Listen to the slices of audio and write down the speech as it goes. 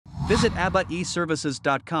Visit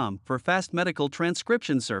abaeservices.com for fast medical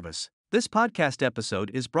transcription service. This podcast episode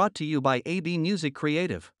is brought to you by AB Music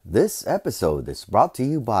Creative. This episode is brought to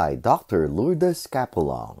you by Dr. Lourdes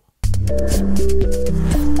Capulong.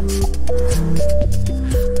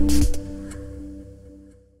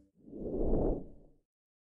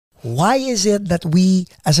 Why is it that we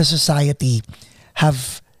as a society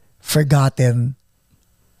have forgotten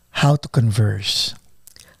how to converse?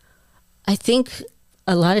 I think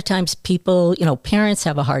a lot of times people, parents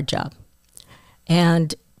have a hard job.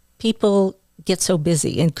 And people get so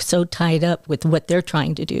busy and so tied up with what they're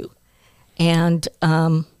trying to do. And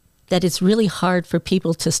that it's really hard for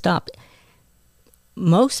people to stop.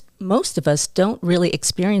 Most of us don't really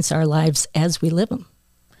experience our lives as we live them.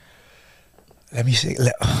 Let me say,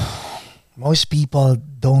 most people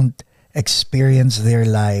don't experience their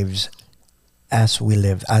lives as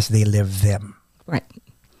they live them. Right.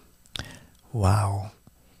 Wow.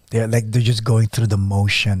 They're just going through the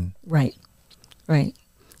motion. Right.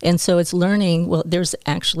 And so it's learning, there's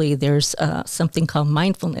something called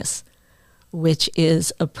mindfulness, which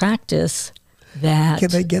is a practice that...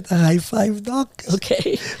 Can I get a high five, Doc?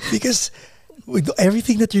 Okay. Because with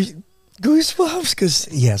everything that you're... Goosebumps, because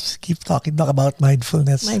yes, keep talking about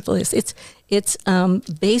mindfulness. Mindfulness. It's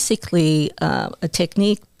basically a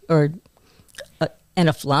technique and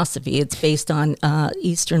a philosophy. It's based on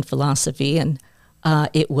Eastern philosophy, and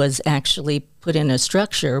it was actually put in a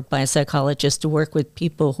structure by a psychologist to work with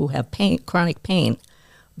people who have chronic pain.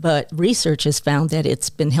 But research has found that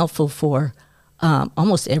it's been helpful for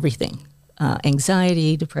almost everything: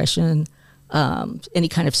 anxiety, depression, any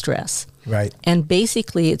kind of stress. Right. And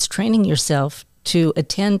basically, it's training yourself to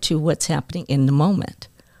attend to what's happening in the moment.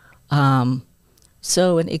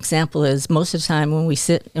 So an example is most of the time when we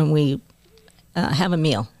sit and we have a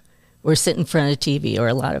meal, we're sitting in front of TV, or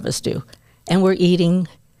a lot of us do, and we're eating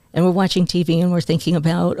and we're watching TV and we're thinking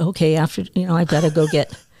about, okay, after, I got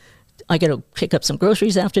to pick up some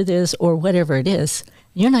groceries after this, or whatever it is.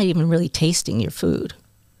 You're not even really tasting your food.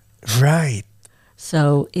 Right.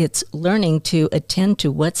 So it's learning to attend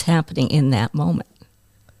to what's happening in that moment.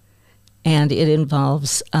 And it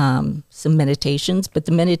involves some meditations, but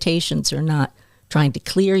the meditations are not trying to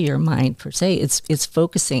clear your mind per se. It's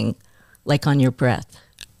focusing like on your breath.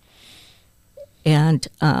 And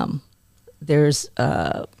there's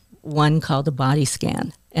one called a body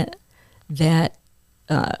scan that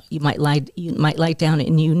you might lie down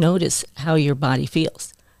and you notice how your body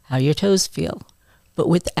feels, how your toes feel. But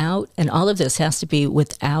and all of this has to be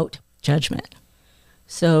without judgment.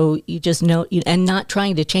 So you just know, and not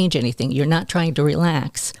trying to change anything. You're not trying to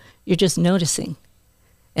relax. You're just noticing.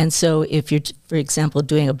 And so if you're, for example,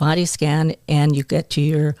 doing a body scan and you get to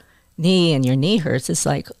your knee and your knee hurts, it's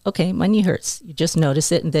like, okay, my knee hurts. You just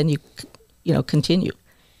notice it and then you continue.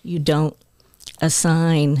 You don't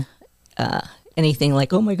assign anything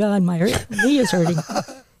like, oh my God, my knee is hurting.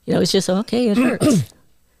 It's just, okay, it hurts.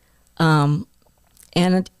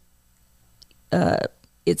 And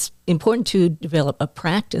it's important to develop a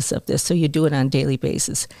practice of this, so you do it on a daily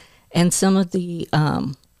basis. And some of the,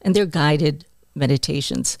 and they're guided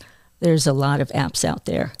meditations. There's a lot of apps out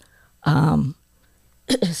there.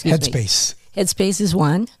 Headspace. Headspace is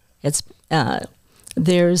one.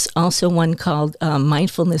 There's also one called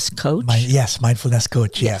Mindfulness Coach. Mindfulness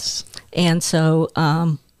Coach, yes. And so...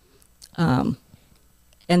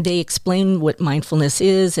 and they explain what mindfulness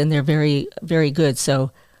is, and they're very, very good.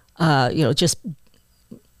 So, just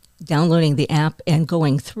downloading the app and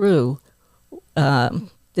going through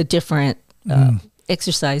the different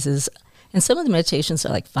exercises. And some of the meditations are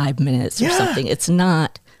like 5 minutes or something. It's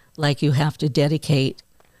not like you have to dedicate,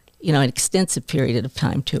 an extensive period of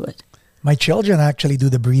time to it. My children actually do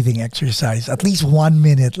the breathing exercise, at least 1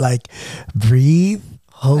 minute, like breathe,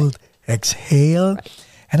 hold, exhale. Right.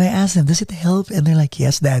 And I ask them, does it help? And they're like,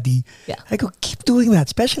 yes, Daddy. Yeah. I go, keep doing that,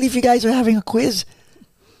 especially if you guys are having a quiz.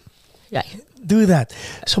 Yeah. Do that.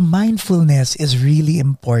 So mindfulness is really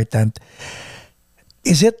important.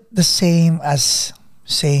 Is it the same as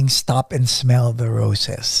saying stop and smell the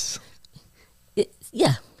roses?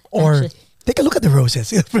 Yeah. Or actually, take a look at the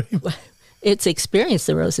roses. It's experience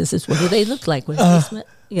the roses. It's what do they look like? What do they smell?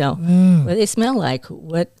 What do they smell like?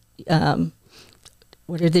 What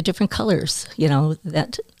are the different colors?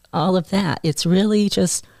 That all of that. It's really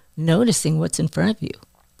just noticing what's in front of you.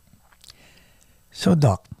 So,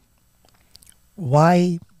 Doc,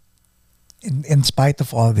 why, in spite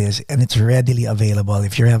of all this, and it's readily available,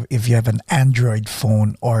 if you have an Android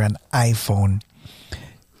phone or an iPhone,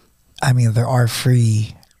 there are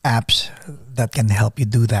free apps that can help you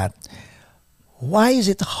do that. Why is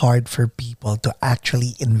it hard for people to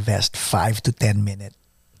actually invest 5 to 10 minutes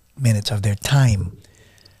minutes of their time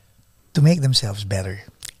to make themselves better.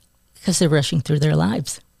 Because they're rushing through their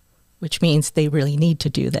lives, which means they really need to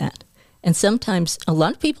do that. And sometimes a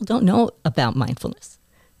lot of people don't know about mindfulness.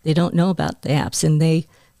 They don't know about the apps, and they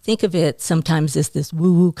think of it sometimes as this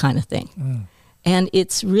woo-woo kind of thing. And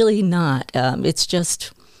it's really not. It's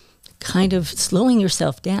just kind of slowing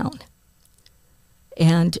yourself down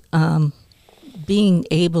and being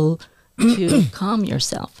able to calm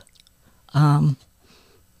yourself.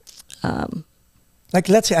 Like,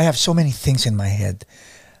 let's say I have so many things in my head.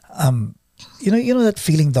 You know that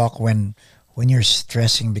feeling, Doc, when you're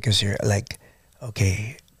stressing because you're like,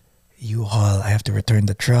 okay, U-Haul, I have to return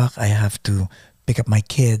the truck, I have to pick up my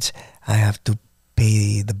kids, I have to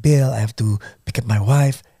pay the bill, I have to pick up my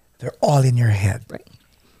wife. They're all in your head. Right.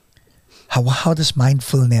 How does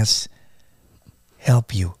mindfulness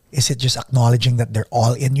help you? Is it just acknowledging that they're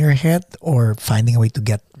all in your head, or finding a way to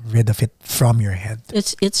get rid of it from your head?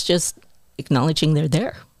 It's just acknowledging they're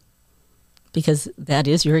there, because that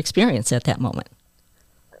is your experience at that moment.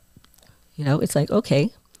 You know, it's like, okay,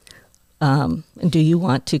 and do you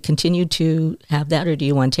want to continue to have that, or do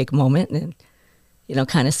you want to take a moment and, you know,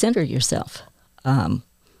 kind of center yourself?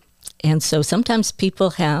 And so sometimes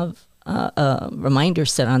people have a reminder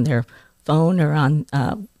set on their phone or on,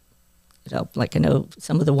 you know, like I know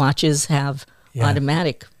some of the watches have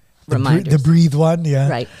automatic reminders. The breathe one,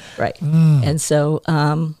 yeah. Right. And so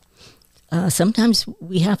sometimes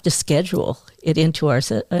we have to schedule it into our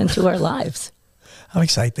lives. I'm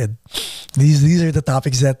excited. These are the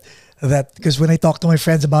topics that because when I talk to my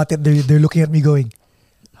friends about it, they're looking at me going,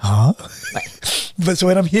 huh? Right. But so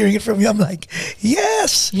when I'm hearing it from you, I'm like,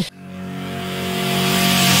 yes. Yeah.